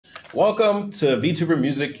Welcome to Vtuber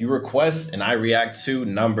Music You Request and I React To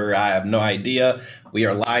number. I have no idea. We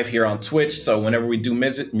are live here on Twitch, so whenever we do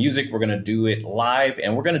music, we're going to do it live,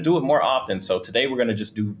 and we're going to do it more often. So today we're going to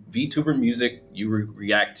just do Vtuber Music You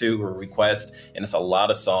React To or Request, and it's a lot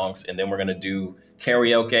of songs, and then we're going to do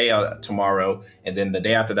karaoke tomorrow, and then the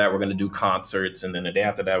day after that we're going to do concerts, and then the day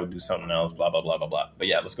after that we'll do something else, blah, blah, blah, blah, blah. But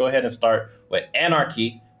yeah, let's go ahead and start with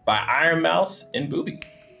Anarchy by Iron Mouse and Booby.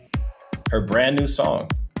 Her brand new song.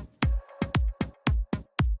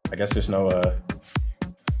 I guess there's no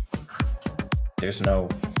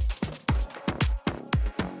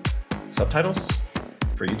subtitles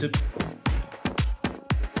for YouTube.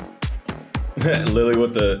 Lily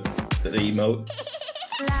with the emote.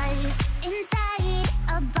 Life inside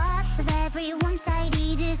a box of everyone's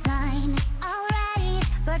ID design. Alright,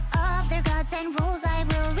 but of their gods and rules I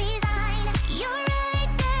will resign. You're right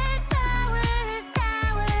that power is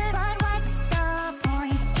power, but what's the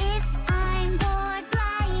point if I'm bored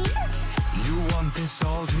blind? You want this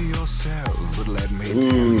all to yourself, but let me tell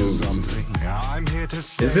you something. I'm here to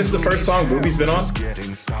say. Is this the first song Booby's been on?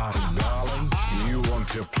 Getting started, darling. You want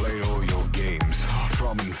to play all your games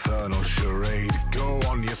from infernal charade. Go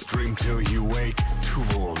on your stream till you wake to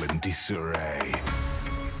all in disarray.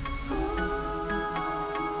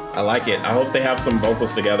 I like it. I hope they have some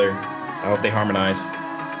vocals together. I hope they harmonize.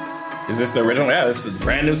 Is this the original? Yeah, this is a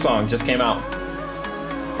brand new song. Just came out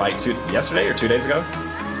like yesterday or 2 days ago.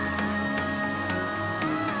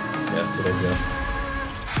 Yeah, 2 days ago.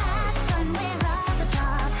 Have fun, we're off the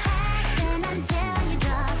top. Action until you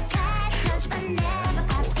drop. Catch us, but never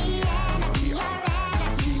got the enemy or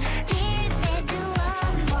enemy. Here they do what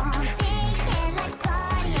we want. Think they like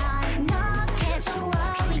party on. No cares for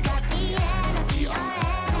what we got the enemy or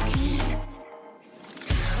enemy.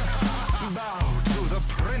 Bow to the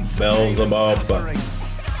prince. Bells above. You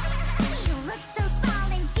look so small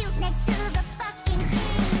and cute next to the fucking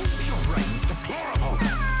king. Your reign's deplorable.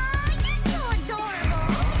 Aw, you're so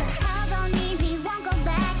adorable. Call on me, won't go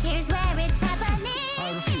back. Here's where it's happening. I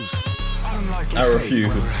refuse. Unlike I fate, refuse.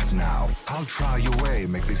 where at now. I'll try your way,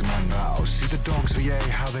 make these mine now. See the dogs for yay,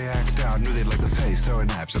 how they act out. Knew they'd like the face, throwing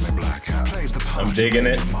naps and they black out. Played the part. I'm digging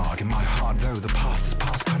it. Mark in my heart, though the past is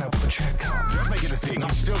past. Cut out with a check. Just make it a thing. I'm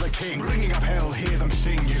still the king. Ringing up hell, hear them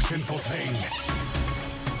sing, you sinful thing.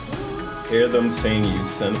 Hear them sing, you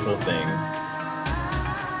sinful thing.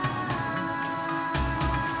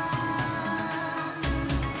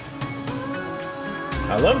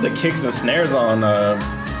 I love the kicks and snares on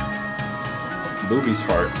Booby's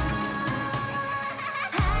part.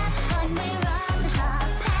 Have fun, we're off the top.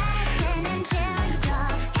 Action until you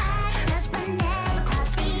drop. Catch us, but never got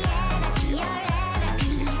the enemy or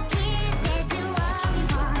enemy. Here they do what we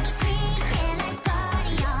want. Think they like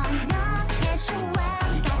party on. No cares for what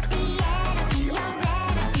we got the enemy or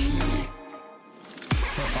enemy.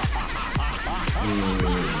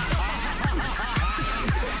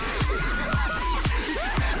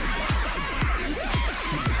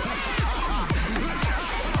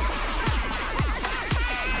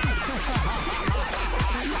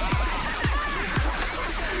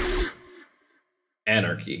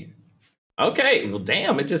 Anarchy. Okay, well,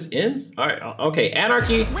 damn, it just ends. All right, okay,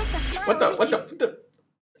 Anarchy. What the?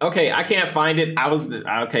 Okay, I can't find it.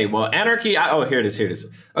 Okay, well, Anarchy. Oh, here it is.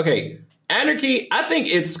 Okay, Anarchy. I think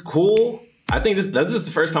it's cool. I think this is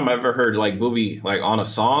the first time I've ever heard like Booby like on a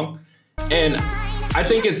song, and I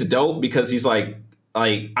think it's dope because he's like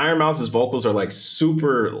Iron Mouse's vocals are like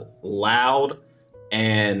super loud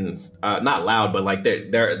and not loud, but like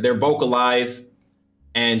they're vocalized.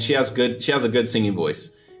 And she has a good singing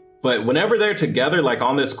voice. But whenever they're together, like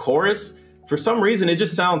on this chorus, for some reason, it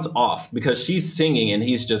just sounds off because she's singing and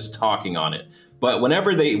he's just talking on it. But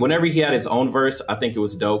whenever he had his own verse, I think it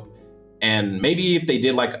was dope. And maybe if they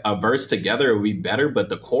did like a verse together, it would be better. But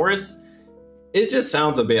the chorus, it just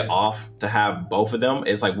sounds a bit off to have both of them.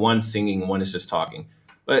 It's like one singing, one is just talking.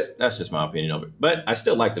 But that's just my opinion of it. But I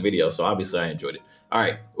still like the video, so obviously I enjoyed it. All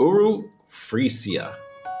right, Uru Frisia.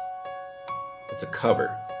 It's a cover.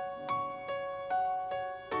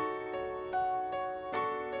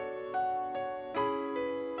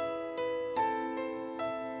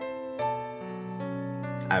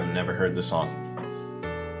 I've never heard the song.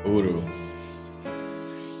 Uru.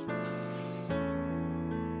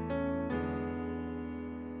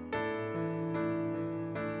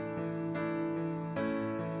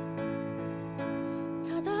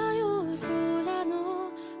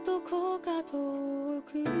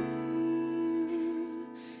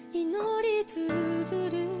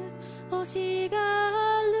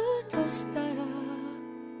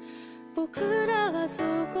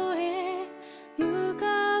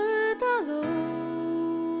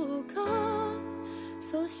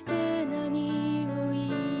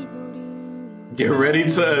 Get ready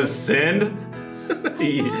to ascend?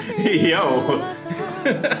 Yo.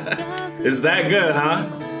 Is that good, huh?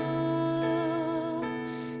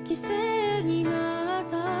 犠牲になっ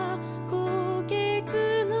た高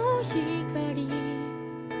血の光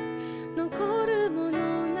残るも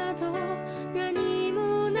のなど何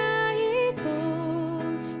もないと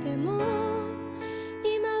しても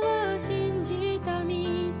今は信じた道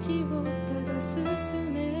をただ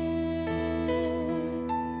進め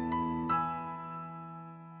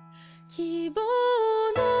希望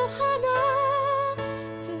の花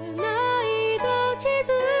つないだ絆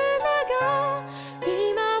が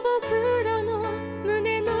今僕らの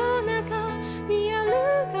胸の中にある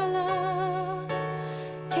から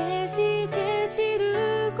決して散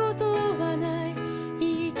ることはない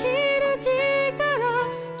生きる力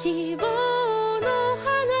希望の花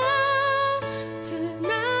つな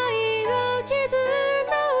いだ絆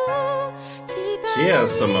を She has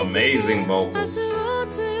some amazing vocals.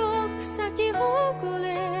 強く咲き誇れ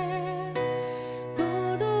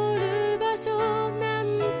戻る場所なん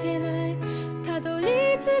てないたどり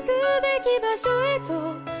着くべき場所へと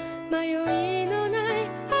迷いのない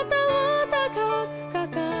旗を高く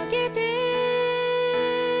掲げて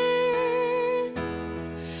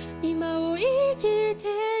今を生きて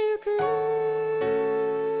ゆく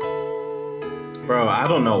Bro, I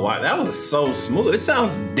don't know why. That was so smooth. It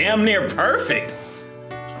sounds damn near perfect.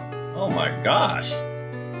 Oh my gosh.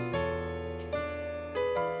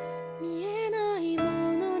 見えないも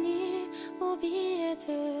のに怯え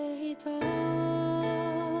ていた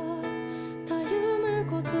たゆむ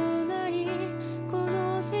ことないこ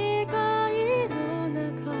の世界の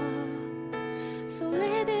中そ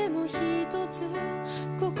れでも一つ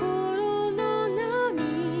心の波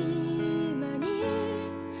間に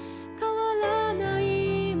変わらな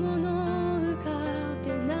いもの浮か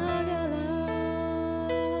べながら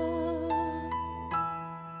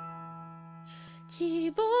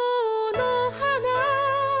希望の花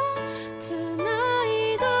つない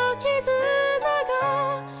だ絆が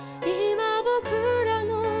今僕ら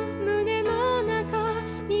の胸の中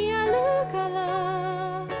にあるから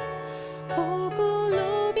ほころ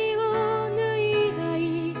びを縫い合い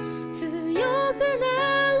強くな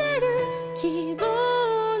れる希望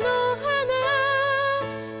の花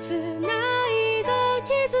つないだ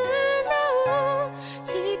絆を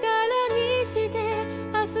力にして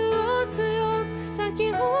明日を強く咲き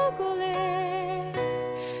誇れ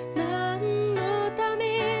何のた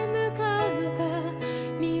め向かうのか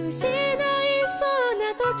見失いそうな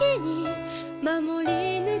時に守り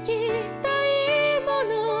抜きたいも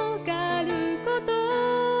のがあること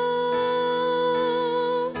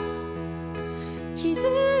気づ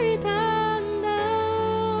いたんだ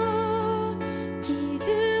傷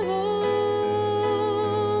を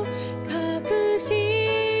隠し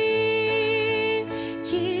一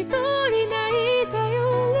人泣いた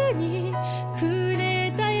夜にくれ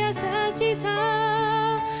た優しさ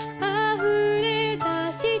溢れ出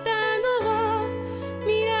したのは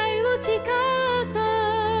未来を誓った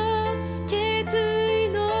決意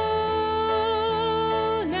の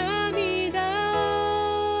涙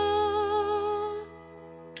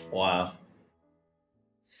Wow.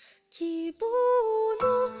 希望の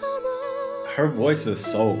花 Her voice is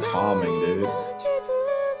so calming, dude.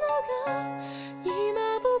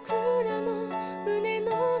 今僕らの胸の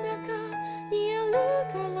中にある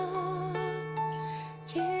から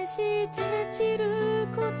決して散る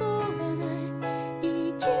ことはない生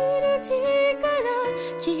きる力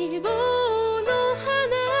希望の花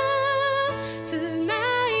つな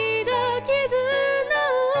いだ絆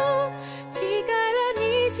を力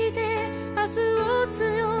にして明日を強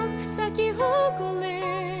く咲き誇れ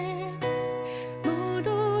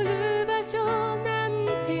戻る場所なん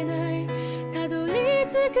てないたどり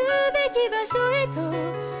着くべき場所へと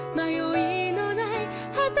迷いのない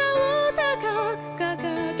旗を高く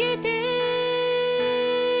掲げて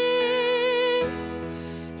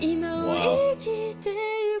今を生きて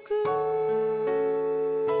ゆく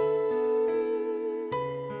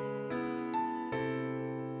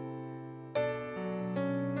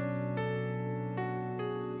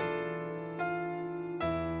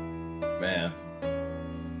Man,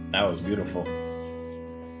 that was beautiful.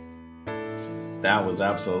 That was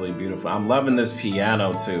absolutely beautiful. I'm loving this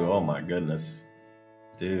piano too. Oh my goodness.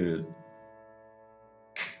 Dude.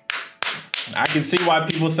 I can see why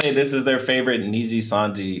people say this is their favorite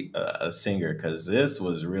nijisanji singer, because this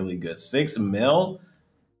was really good. 6 mil?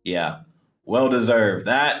 Yeah. Well deserved.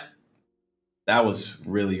 That was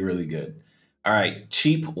really, really good. All right,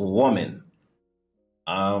 Cheap Woman.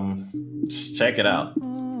 Just check it out.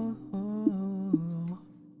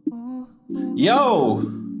 Yo,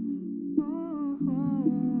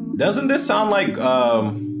 doesn't this sound like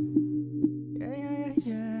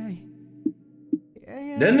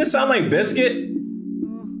didn't this sound like Biscuit?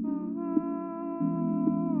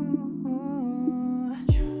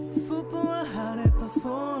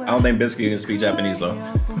 I don't think Biscuit can speak Japanese though.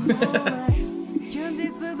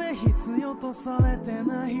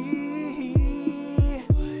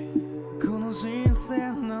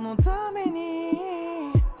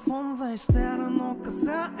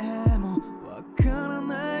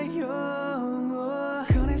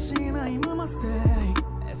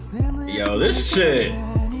 Yo, this shit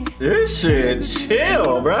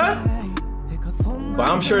chill, bruh. But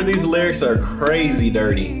I'm sure these lyrics are crazy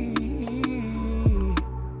dirty.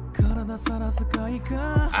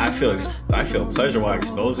 I feel pleasure while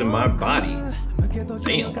exposing my body.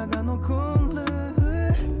 Damn.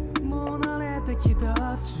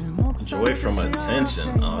 Joy from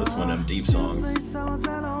attention. Oh, this is one of them deep songs.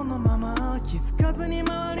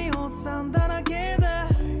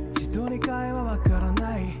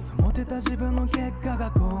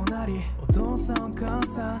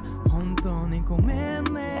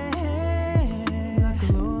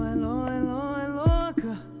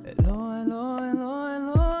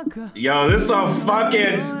 Yo, this is a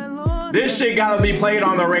fucking... This shit gotta be played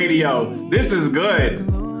on the radio. This is good.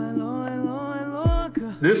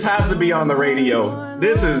 This has to be on the radio.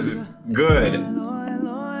 This is good.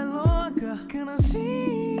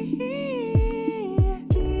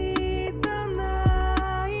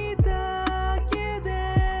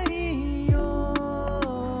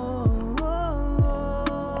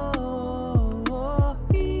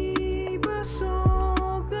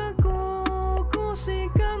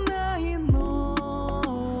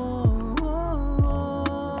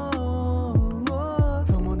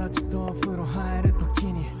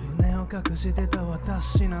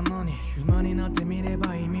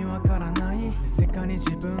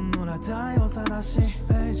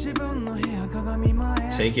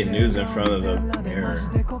 Taking news in front of the mirror.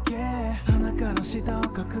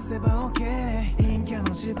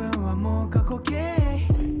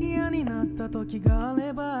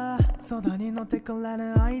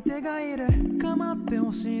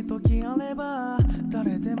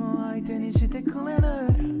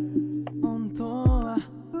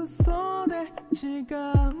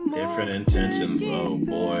 Different intentions, oh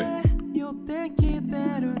boy.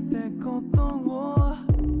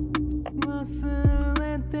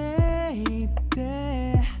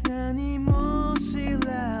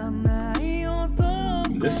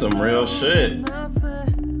 This some real shit.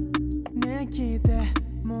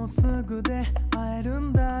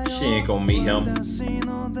 She ain't gonna meet him.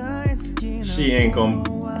 She ain't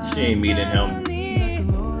meeting him.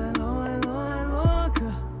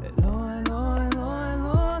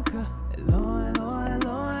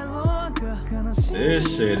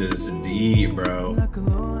 This shit is deep, bro.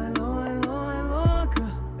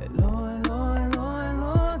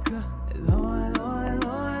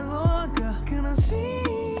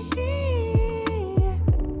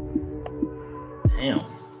 Damn.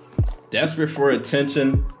 Desperate for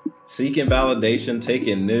attention, seeking validation,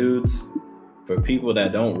 taking nudes for people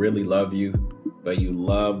that don't really love you, but you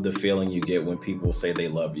love the feeling you get when people say they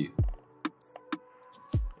love you.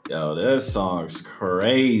 Yo, this song's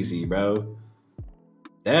crazy, bro.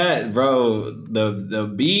 That, bro,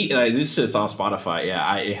 the beat, like, this shit's on Spotify.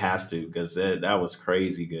 Yeah, it has to, because that was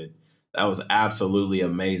crazy good. That was absolutely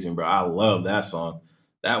amazing, bro. I love that song.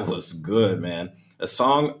 That was good, man. A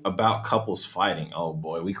song about couples fighting. Oh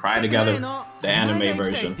boy, we cried together. The anime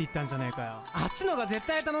version.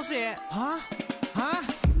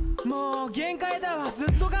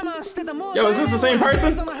 Yo, is this the same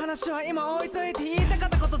person?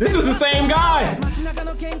 This is the same guy!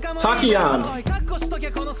 Takiyan.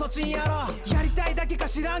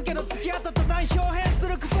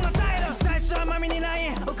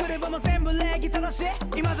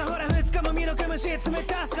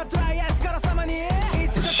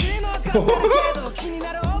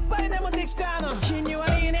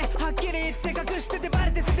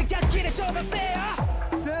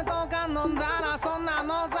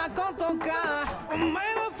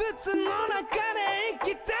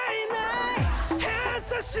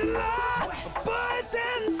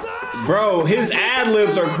 Bro, his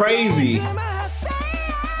ad-libs are crazy.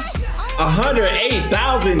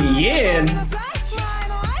 108,000 yen?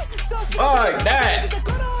 Fuck that.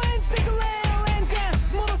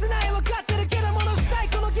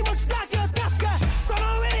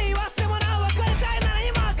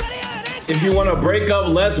 If you want to break up,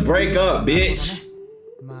 let's break up, bitch.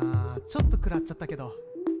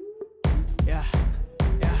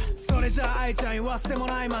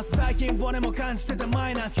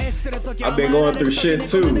 I've been going through shit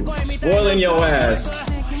too. Spoiling your ass.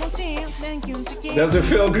 Does it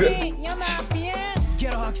feel good?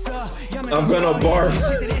 I'm gonna barf.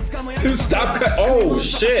 Stop cut. Oh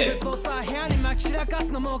shit. What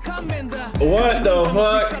the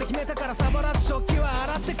fuck?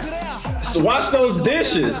 So watch those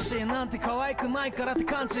dishes.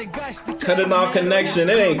 Cutting off connection.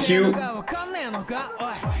 It ain't cute.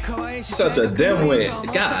 Such a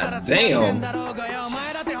dimwit. God damn.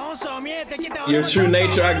 Your true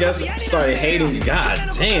nature, I guess, started hating you. God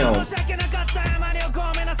damn.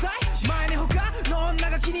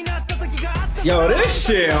 Yo, this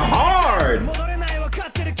shit hard.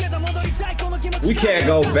 We can't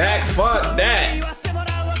go back. Fuck that.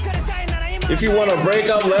 If you want to break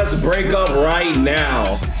up, let's break up right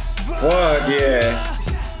now. Fuck yeah.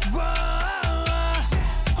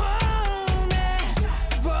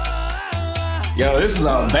 Yo, this is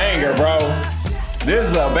a banger, bro. This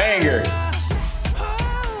is a banger.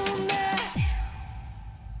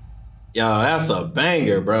 Yo, that's a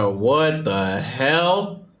banger, bro. What the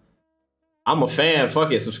hell? I'm a fan.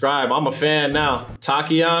 Fuck it, subscribe. I'm a fan now.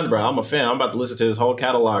 Takion, bro, I'm a fan. I'm about to listen to his whole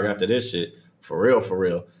catalog after this shit. For real, for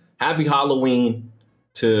real. Happy Halloween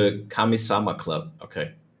to Kami-sama Club.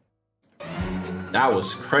 Okay. That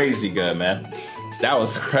was crazy good, man. That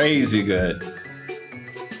was crazy good.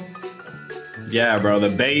 Yeah, bro, the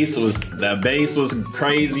bass was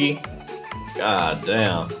crazy. God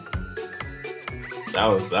damn. That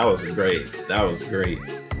was great. That was great.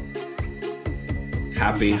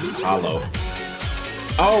 Happy Hollow.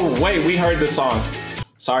 Oh, wait, we heard this song.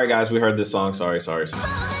 Sorry, guys, we heard this song. Sorry.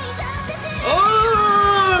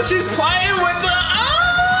 Oh, she's playing with the...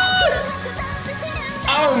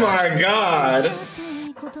 Oh my God.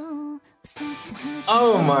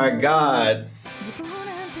 Oh my God.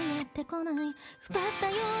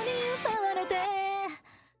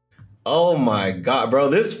 Oh my God, bro,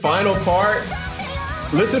 this final part,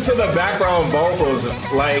 listen to the background vocals,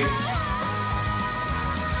 like,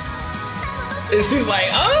 and she's like,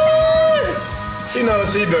 oh, she knows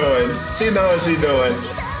what she doing. She knows what she doing.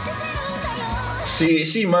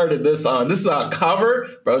 She murdered this song. This is a cover,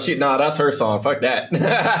 bro. Nah, that's her song. Fuck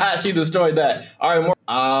that. She destroyed that. All right, more.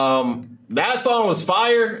 That song was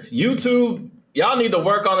fire. YouTube, y'all need to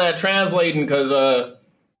work on that translating, because I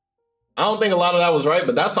don't think a lot of that was right,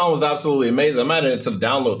 but that song was absolutely amazing. I'm adding it to the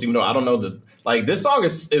downloads, even though I don't know the, like, this song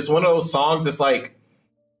is one of those songs. It's like,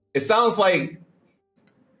 it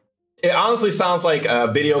honestly sounds like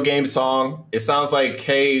a video game song. It sounds like,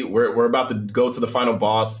 hey, we're about to go to the final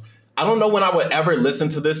boss. I don't know when I would ever listen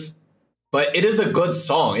to this, but it is a good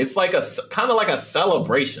song. It's like a kind of like a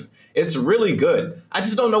celebration. It's really good. I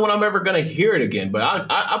just don't know when I'm ever gonna hear it again, but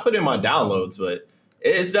I put it in my downloads, but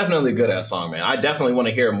it's definitely a good ass song, man. I definitely want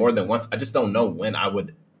to hear it more than once. I just don't know when I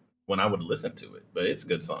would listen to it, but it's a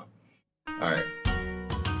good song. All right.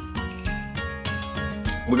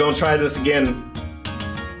 We're gonna try this again.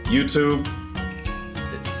 YouTube.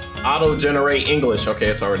 Auto-generate English. Okay,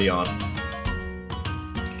 it's already on.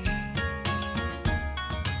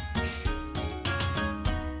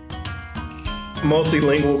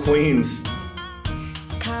 Multilingual queens.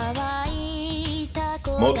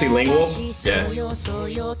 Multilingual? Yeah.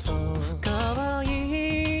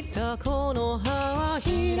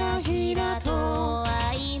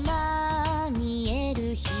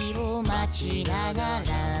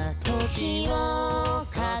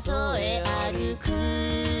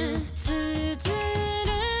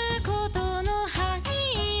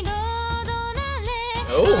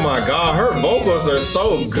 Oh my God, her vocals are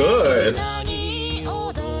so good.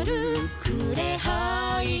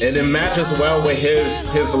 And it matches well with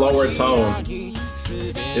his lower tone.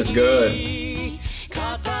 It's good.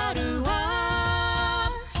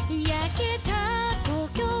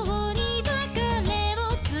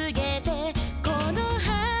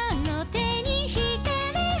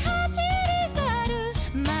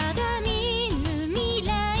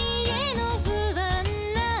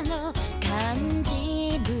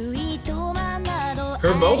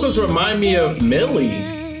 Her vocals remind me of Millie.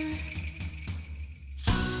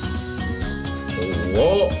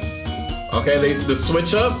 Whoa. Okay, the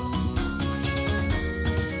switch up.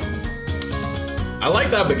 I like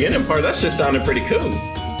that beginning part. That shit sounded pretty cool.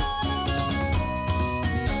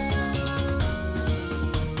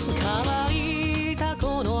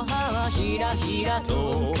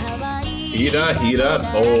 Hira hira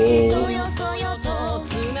to.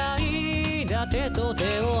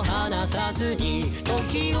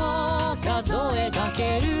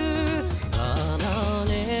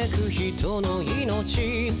 く人の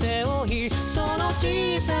命背負いその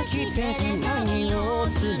小さき手で何を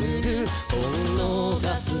紡ぐほんの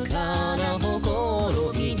かすかなほこ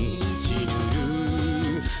ろびにし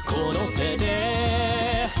るこの背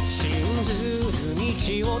で信ずる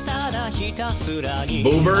道をただひたすらに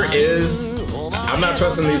Boober is I'm not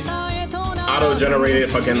trusting these auto-generated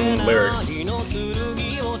fucking lyrics.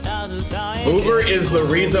 Boober is the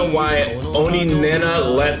reason why Oni Nena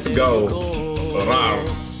lets go. Rar.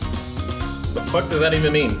 The fuck does that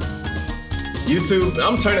even mean? YouTube,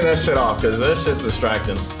 I'm turning that shit off because that's just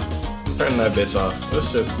distracting. I'm turning that bitch off.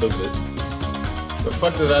 That's just stupid. The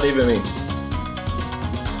fuck does that even mean?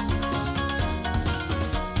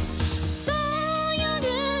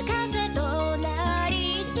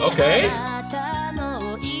 Okay.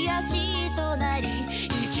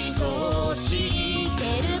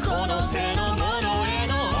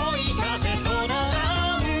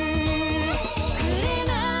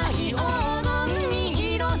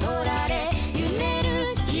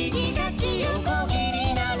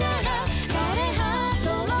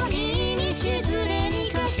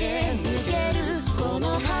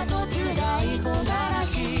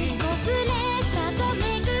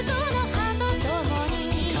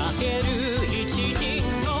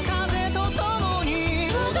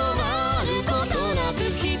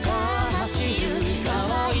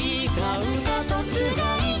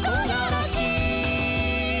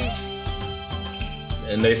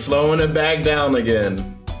 And they slowing it back down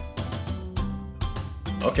again.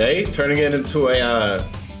 Okay, turning it into a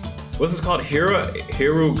what's this called?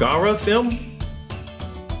 Hirugara film?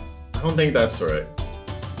 I don't think that's right.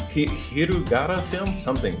 Hirugara film?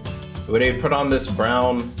 Something. Where they put on this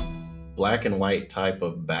brown, black and white type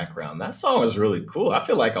of background. That song was really cool. I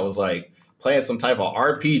feel like I was like playing some type of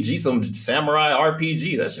RPG, some samurai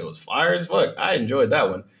RPG. That shit was fire as fuck. I enjoyed that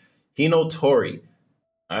one. Hinotori.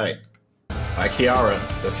 All right. By Kiara.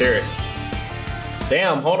 Let's hear it.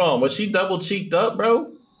 Damn, hold on. Was she double cheeked up,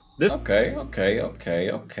 bro? This okay.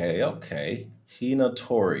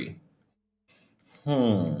 Hinotori.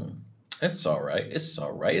 It's alright. It's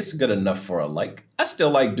alright. It's good enough for a like. I still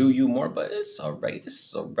like Do You more, but it's alright.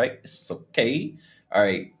 It's alright. It's okay.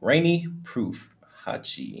 Alright. Rainy Proof.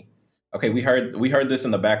 Hachi. Okay, we heard this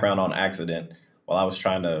in the background on accident while I was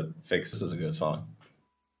trying to fix. This is a good song.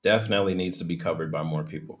 Definitely needs to be covered by more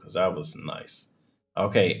people because that was nice.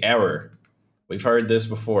 Okay, Error. We've heard this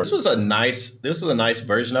before. This was a nice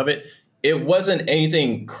version of it. It wasn't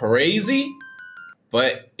anything crazy,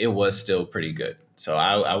 but it was still pretty good. So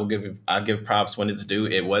I'll give props when it's due.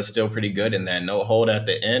 It was still pretty good, and that no hold at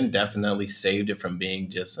the end definitely saved it from being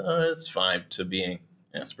just it's fine to being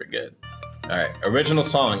that's pretty good. All right, original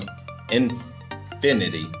song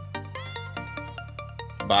Infinity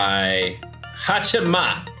by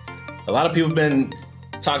Hachima. A lot of people have been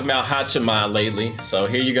talking about Hachima lately, so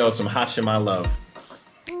here you go, some Hachima love.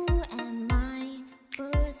 Who am I?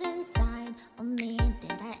 Who's inside of me?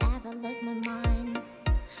 Did I ever lose my mind?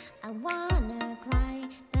 I wanna climb,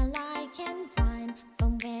 but I can't find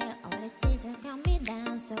from where all this things have got me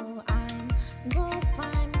down. So I'm gonna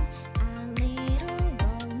find a little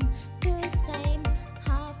room to save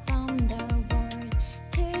her from the world,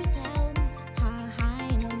 to tell her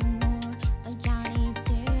high no more, a journey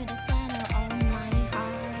to the center of my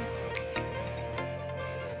heart.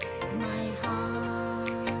 My heart,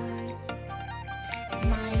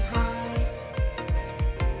 my heart,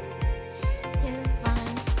 to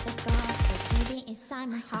find the God that's living inside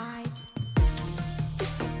my heart.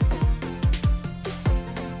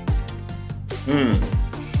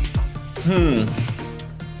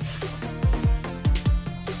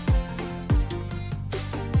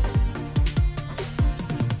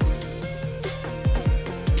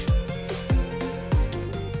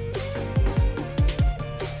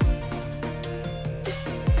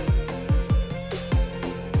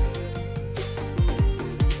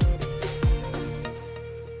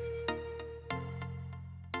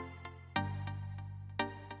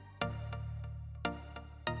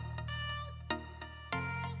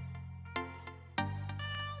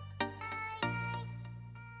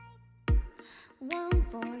 One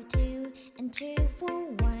for two and two for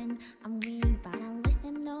one. I'm weak, but I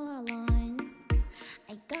listen no alone.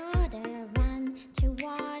 I gotta run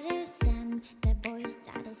towards them. The boys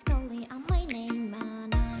started calling out my name,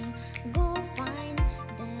 and I go find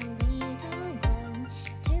the little girl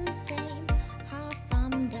to save her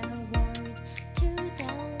from the world, to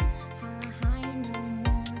tell her high no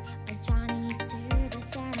more, a journey to the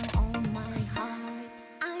center of my heart.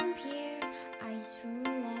 I'm here, eyes full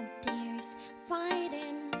of tears,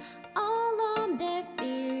 fighting all of the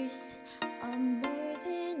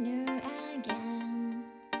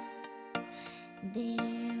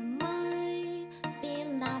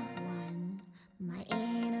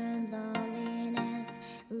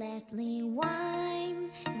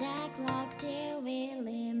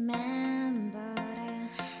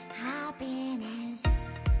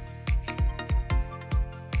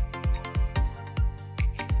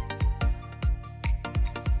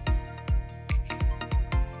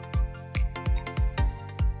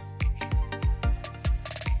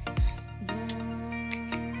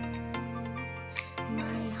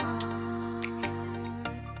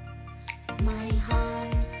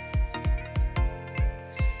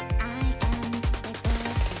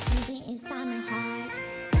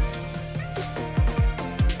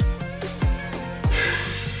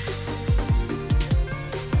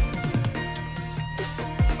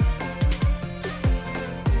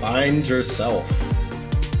Find yourself.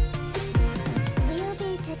 We'll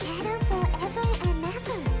be together forever and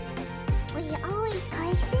ever. Will you always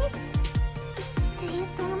coexist? Do you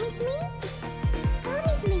promise me?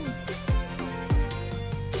 Promise me.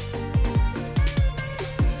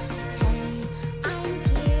 Hey, I'm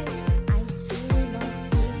here. I feel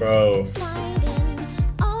like Bro. fighting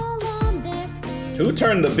all on their fears. Who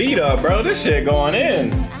turned the beat up, bro? This shit going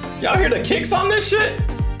in. Y'all hear the kicks on this shit?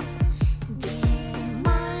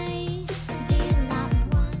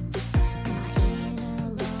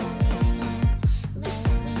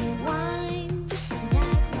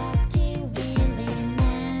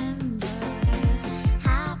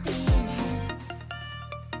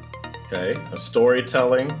 Okay, a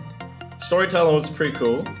storytelling. Storytelling was pretty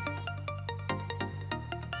cool.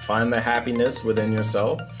 Find the happiness within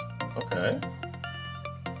yourself. Okay.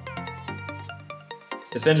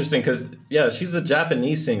 It's interesting because, yeah, she's a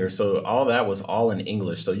Japanese singer, so all that was all in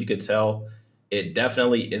English. So you could tell it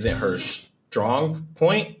definitely isn't her strong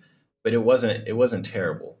point, but it wasn't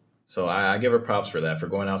terrible. So I give her props for that, for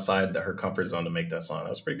going outside her comfort zone to make that song. That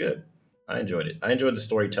was pretty good. I enjoyed it. I enjoyed the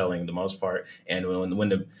storytelling the most part. And when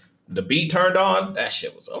the beat turned on, that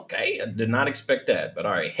shit was okay. I did not expect that. But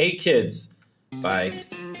all right, Hey Kids by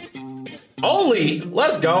Oli.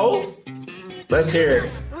 Let's go. Let's hear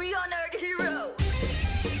it. We honor the hero.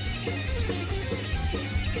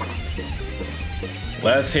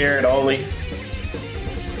 Let's hear it, Oli.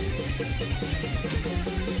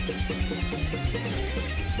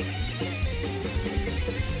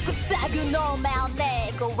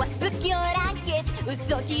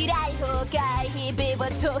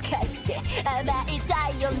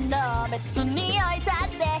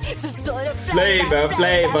 Flavor,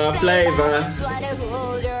 flavor, flavor. Just wanna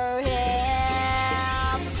hold your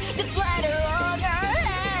hand. Just wanna hold your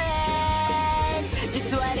hand.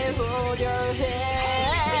 Just wanna hold your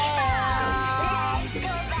hand. Let's go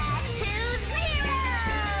back to zero.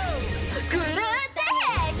 狂った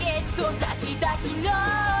平気閉ざした昨日照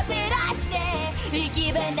らして行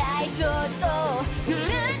き場ないショット狂っ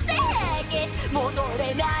て平気戻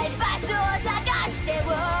れない場所を探して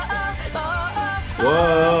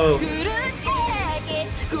Whoa. 狂って平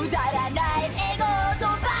気くだらないエゴを飛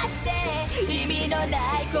ばして意味の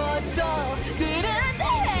ないこと狂って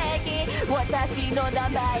平気私の名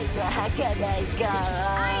前は儚いか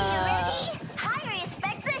Are you ready? I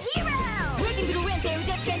respect the hero! Breaking through winter, we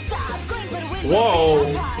just can't stop Going for the win, Whoa.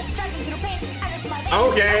 Striving through pain, I rest my veins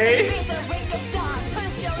Okay. Raise the rank of dawn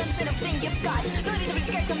Push your limits and everything you've got No need to be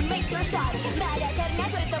scared to make your shot まだ足りな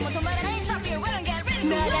いそれとも止まらない Stop here, we don't get ready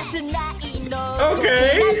for that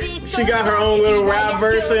Okay. She got her own little rap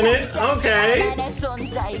verse in it. Okay.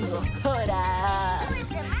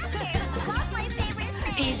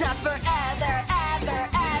 Is a forever, ever,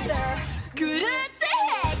 ever 狂って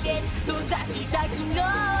平気閉ざした昨日照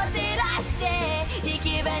らして行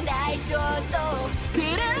き場ないショット狂っ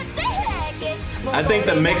て平気 I think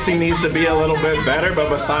the mixing needs to be a little bit better, but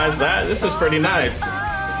besides that, this is pretty nice.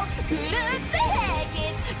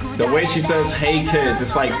 The way she says, hey kids,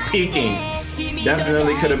 it's like peaking.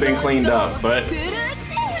 Definitely could have been cleaned up, but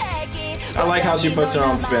I like how she puts her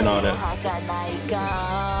own spin on it.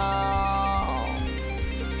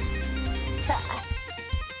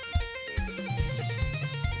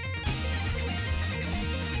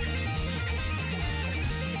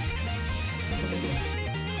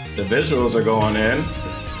 The visuals are going in.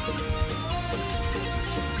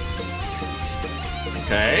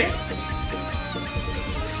 Okay.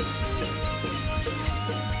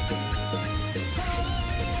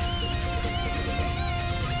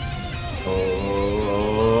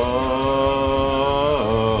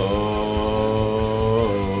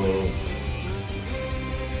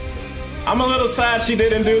 I'm a little sad she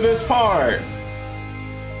didn't do this part.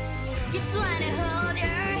 Just wanna hold your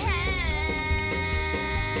hand.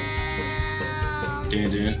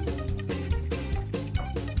 Dun.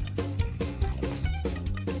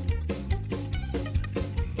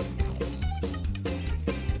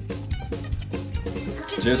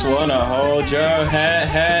 Just wanna hold your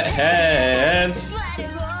hands. Just wanna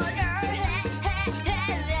hold your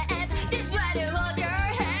hands. Just wanna hold your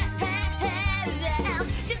hands.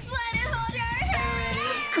 Just wanna hold your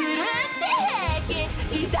hands. 狂って平気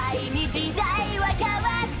次第に時代は変わ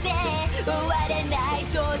って終われない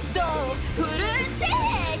衝動狂って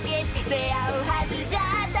平気出会うはずだっ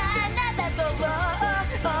たあなたと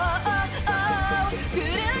狂っ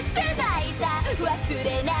て泣いた忘れ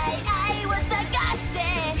ない愛を探して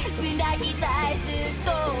つなぎたいずっ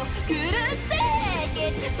と狂って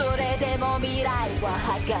平気それでも未来は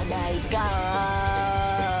儚いか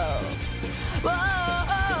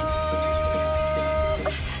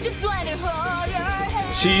Just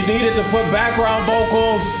She needed to put background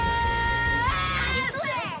vocals.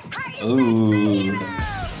 Ooh.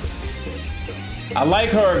 I like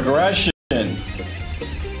her aggression.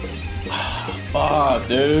 Fuck,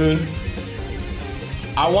 dude.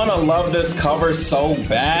 I want to love this cover so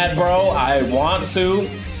bad, bro. I want to.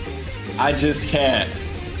 I just can't.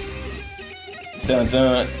 Dun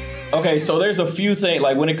dun. Okay, so there's a few things,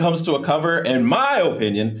 like when it comes to a cover, in my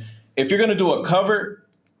opinion, if you're gonna do a cover,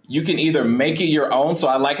 you can either make it your own. So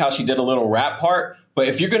I like how she did a little rap part, but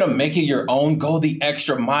if you're gonna make it your own, go the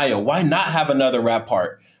extra mile. Why not have another rap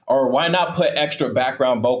part? Or why not put extra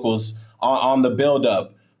background vocals on the build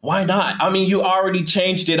up? Why not? I mean, you already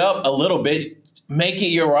changed it up a little bit. Make it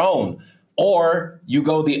your own. Or you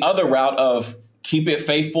go the other route of keep it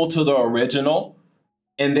faithful to the original.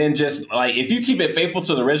 And then just like, if you keep it faithful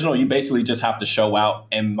to the original, you basically just have to show out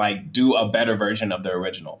and like do a better version of the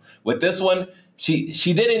original. With this one, she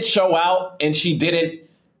didn't show out and she didn't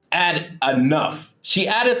add enough. She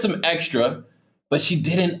added some extra, but she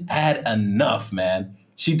didn't add enough, man.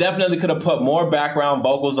 She definitely could have put more background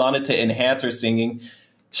vocals on it to enhance her singing.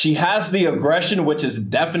 She has the aggression, which is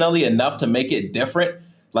definitely enough to make it different.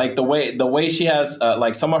 Like the way she has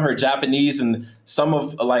like some of her Japanese and some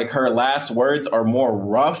of like her last words are more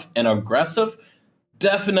rough and aggressive.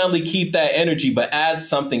 Definitely keep that energy, but add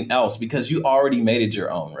something else because you already made it your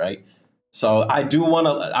own, right? So I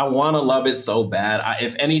want to love it so bad.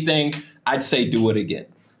 If anything, I'd say do it again.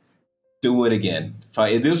 Do it again.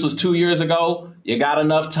 If this was 2 years ago, you got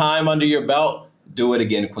enough time under your belt. Do it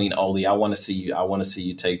again, Queen Oli. I want to see you. I want to see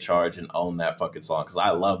you take charge and own that fucking song because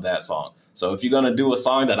I love that song. So if you're gonna do a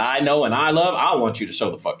song that I know and I love, I want you to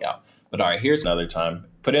show the fuck out. But all right, here's another time.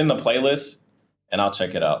 Put in the playlist and I'll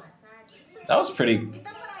check it out. That's pretty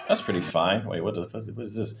fine. Wait, what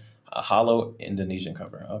is this? A hollow Indonesian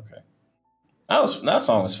cover. Okay, that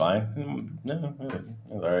song was fine.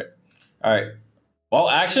 All right, all right. Ball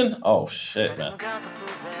action. Oh shit, man.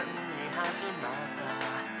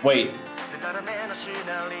 Wait.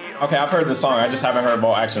 Okay, I've heard the song. I just haven't heard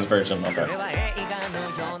Ball Action's version. Okay.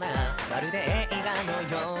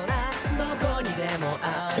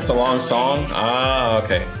 It's a long song? Ah,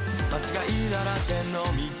 okay.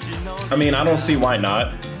 I mean, I don't see why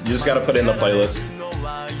not. You just gotta put it in the playlist.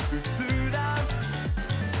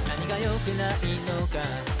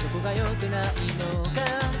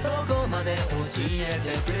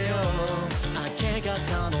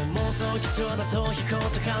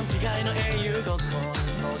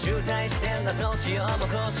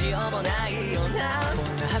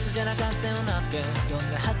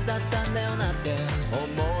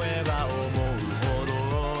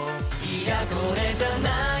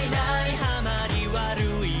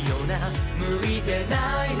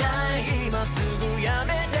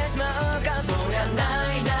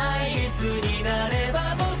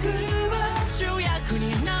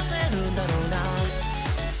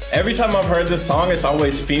 Every time I've heard this song, it's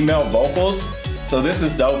always female vocals. So this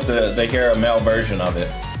is dope to hear a male version of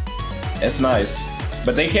it. It's nice.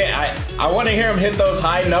 But they can't, I want to hear them hit those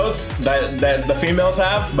high notes that the females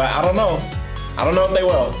have, but I don't know. I don't know if they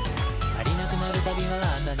will.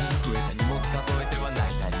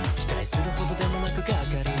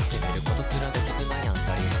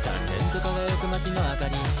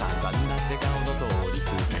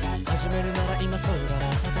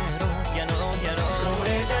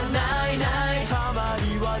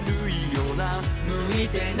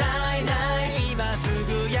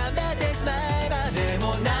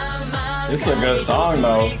 This is a good song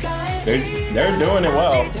though. They're doing it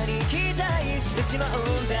well.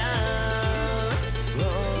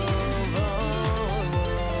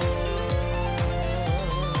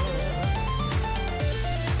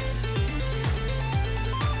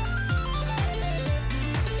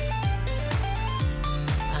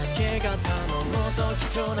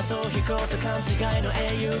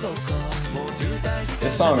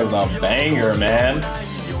 This song is a banger, man.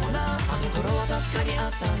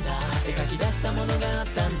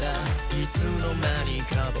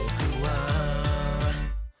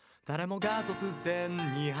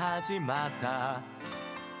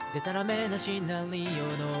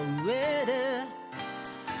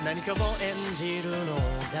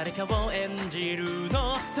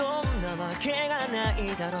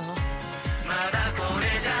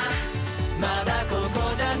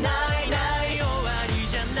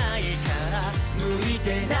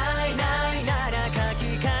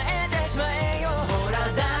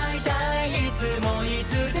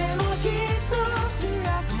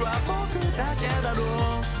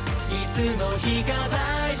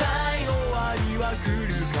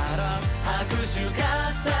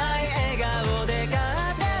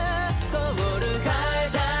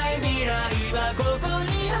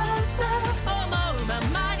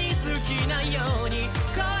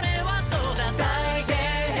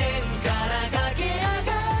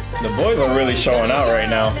 The boys are really showing out right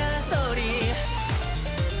now.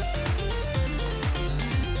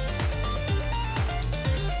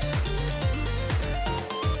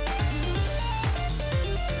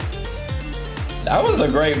 That was a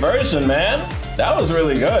great version, man. That was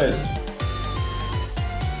really good.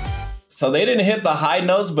 So they didn't hit the high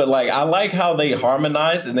notes, but like I like how they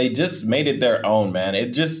harmonized and they just made it their own, man.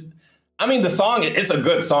 It just, I mean, the song, it's a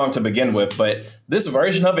good song to begin with, but this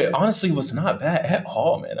version of it honestly was not bad at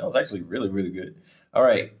all, man. That was actually really, really good. All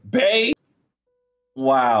right, Bay.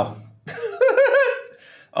 Wow.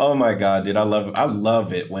 Oh my God, dude, I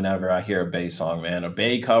love it whenever I hear a Bay song, man. A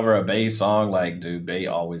Bay cover, a Bay song, like, dude, Bay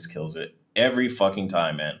always kills it. Every fucking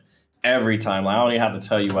time, man. Every time. Like, I don't even have to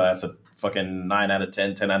tell you why that's a fucking 9 out of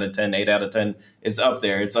 10, 10 out of 10, 8 out of 10. It's up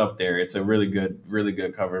there. It's up there. It's a really good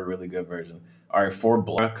cover, really good version. All right, for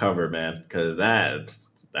Black cover, man, because that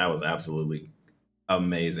was absolutely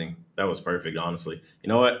amazing. That was perfect, honestly. You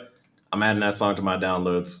know what? I'm adding that song to my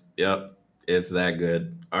downloads. Yep, it's that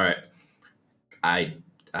good. All right. I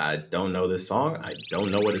don't know this song. I don't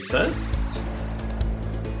know what it says.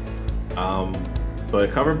 But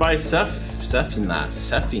covered by Sefina.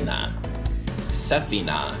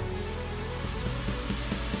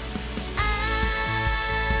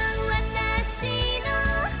 私の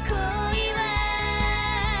恋は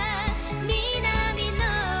南の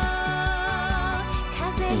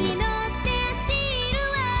風に乗って走る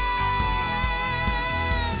わ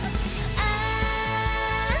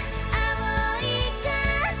青い風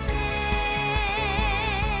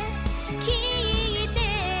聞いて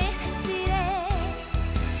走れ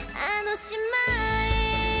あの島へ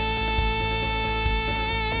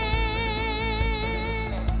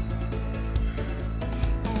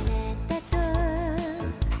あなたと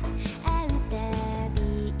会うたび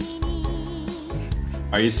に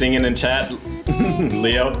Are you singing in chat,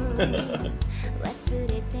 Leo? 忘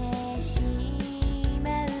れてし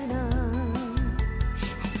まうのは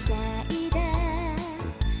しゃいだ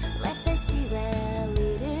私は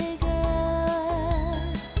little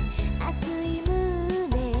girl 熱い胸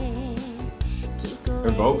聞こえ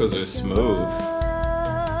Her vocals are smooth.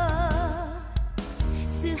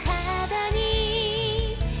 素肌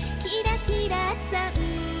にキラキラサン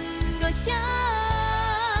ゴ礁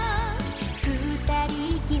二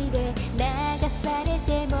人きりで流され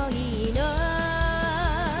てもいいのあ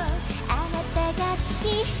なたが好き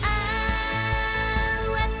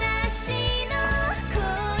私の恋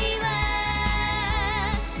は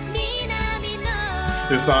南の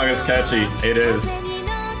This song is catchy. It is. 風に乗っ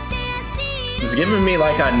て走る It's giving me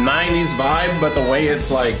like a 90s vibe, but the way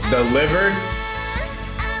it's like delivered,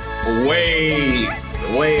 way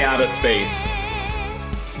out of space.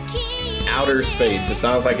 Outer space. It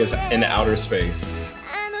sounds like it's in outer space.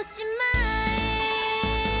 あの島へ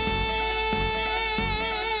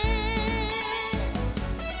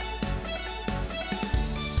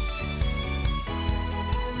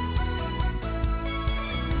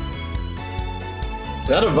Is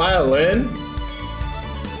that a violin?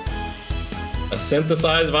 A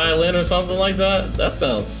synthesized violin or something like that? That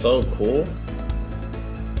sounds so cool.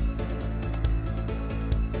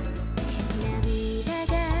 涙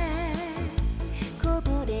がこ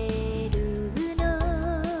ぼれるの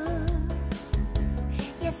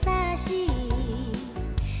優しい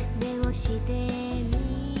目をして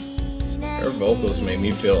みない Her vocals make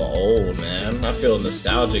me feel old, man. I feel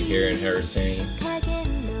nostalgic hearing her sing. 影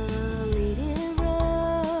の little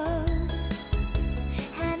rose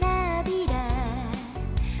花びら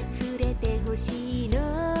触れてほしいの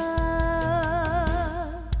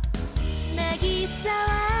渚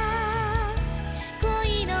は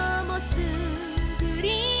恋のモスグリ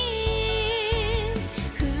ーン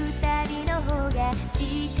二人の方が近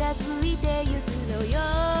づいてゆくのよあ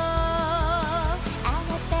な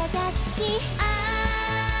たが好き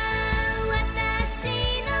私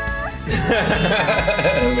の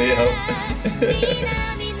Leo.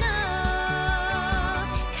 南の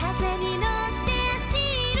風に乗って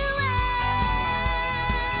走るわ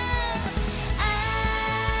青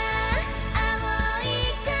い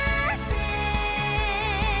風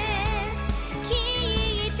聞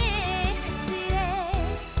いて走れ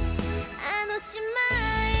あの島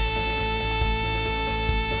へ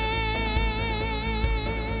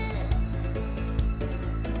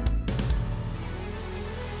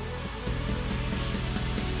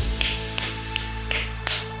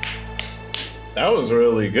That was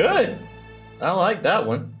really good. I like that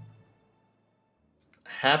one.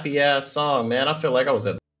 Happy ass song, man. I feel like I was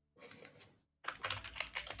at.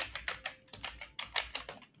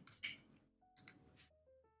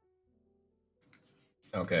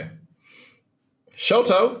 Okay.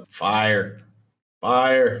 Shoto. Fire.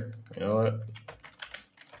 Fire. You know what?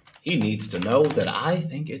 He needs to know that I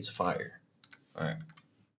think it's fire. All right.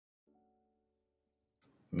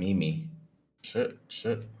 Mimi. Shit.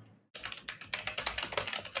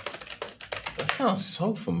 That sounds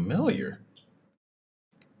so familiar.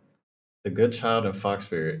 The Good Child and Fox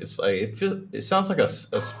Spirit. It's like it sounds like a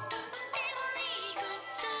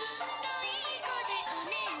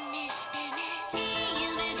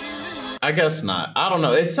I guess not. I don't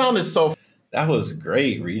know. It sounded so. That was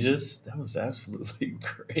great, Regis. That was absolutely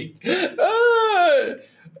great.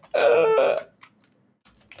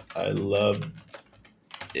 I love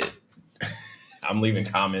it. I'm leaving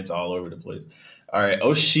comments all over the place. All right.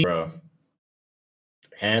 Oh, shit, bro.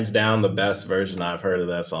 Hands down the best version I've heard of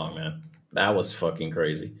that song, man. That was fucking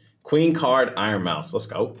crazy. Queen Card, Iron Mouse. Let's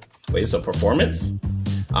go. Wait, it's a performance?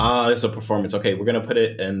 Ah, it's a performance. Okay, we're going to put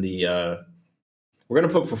it in the... We're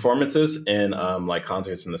gonna put performances and like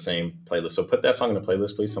concerts in the same playlist. So put that song in the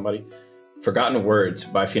playlist, please, somebody. Forgotten Words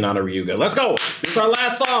by Finana Ryuga. Let's go. This is our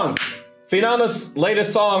last song. Finana's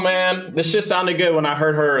latest song, man. This shit sounded good when I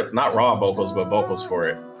heard her, not raw vocals, but vocals for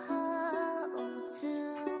it.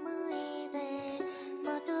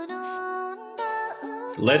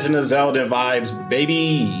 Legend of Zelda vibes,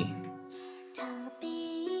 baby.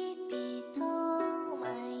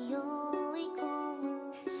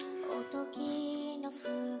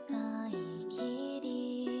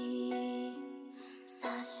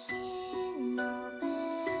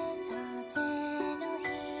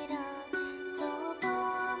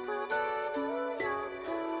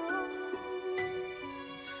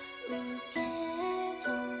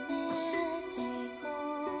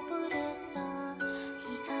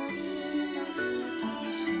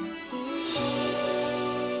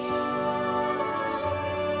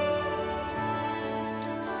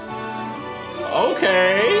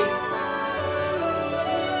 Okay.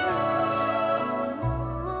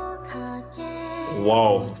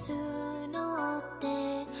 Whoa.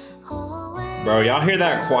 Bro, y'all hear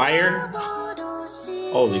that choir?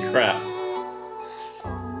 Holy crap.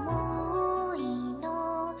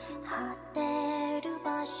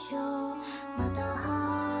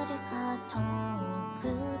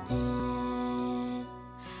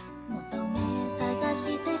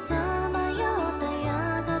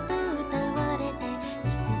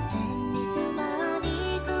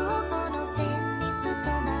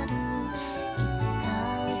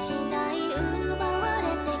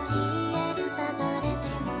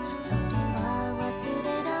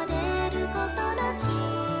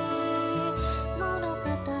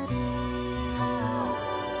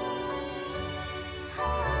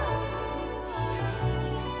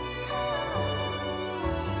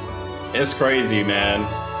 It's crazy, man.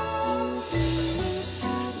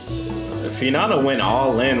 Finana went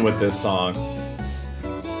all in with this song.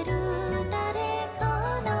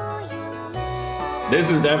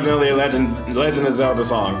 This is definitely a Legend of Zelda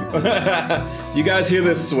song. You guys hear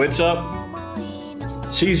this switch up?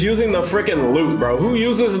 She's using the freaking lute, bro. Who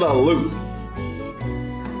uses the lute?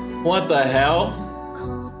 What the hell?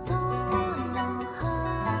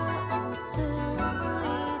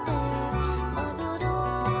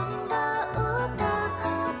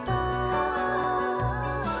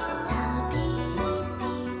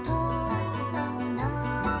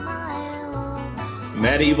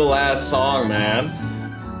 Medieval ass song, man.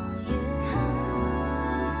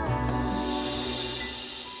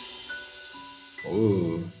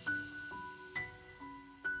 Ooh.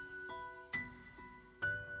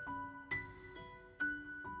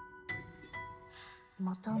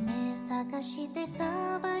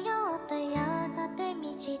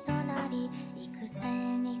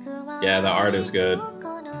 Yeah, the art is good.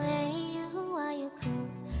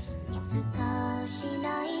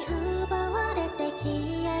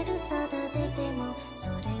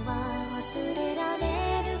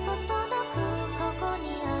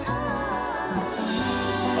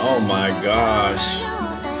 Oh my gosh.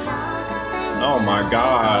 Oh my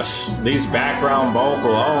gosh. These background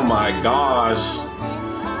vocal, oh my gosh.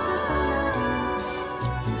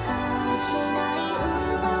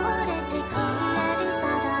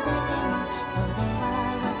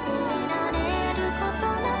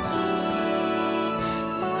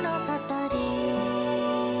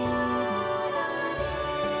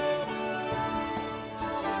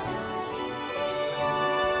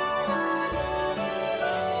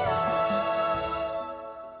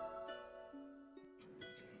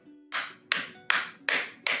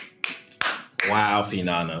 Wow,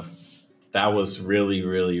 Finana. That was really,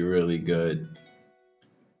 really, really good.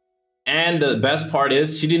 And the best part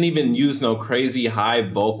is she didn't even use no crazy high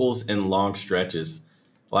vocals in long stretches.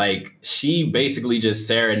 Like, she basically just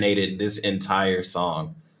serenaded this entire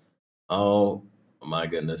song. Oh my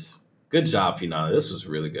goodness. Good job, Finale. This was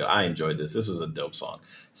really good. I enjoyed this. This was a dope song.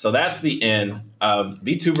 So that's the end of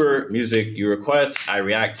VTuber music you request, I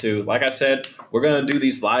react to. Like I said, we're going to do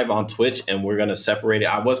these live on Twitch and we're going to separate it.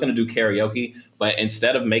 I was going to do karaoke, but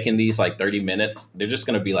instead of making these like 30 minutes, they're just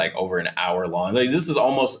going to be like over an hour long. Like, this is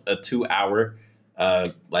almost a 2-hour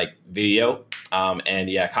like video. And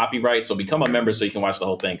yeah, copyright. So become a member so you can watch the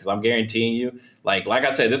whole thing. Cause I'm guaranteeing you, like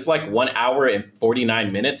I said, this is like 1 hour and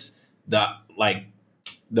 49 minutes.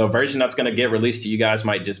 The version that's going to get released to you guys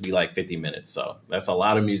might just be like 50 minutes. So that's a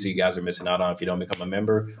lot of music you guys are missing out on if you don't become a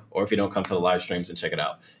member or if you don't come to the live streams and check it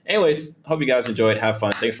out. Anyways, hope you guys enjoyed. Have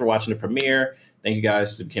fun. Thanks for watching the premiere. Thank you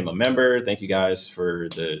guys who became a member. Thank you guys for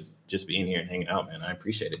just being here and hanging out, man. I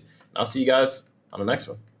appreciate it. And I'll see you guys on the next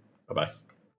one. Bye-bye.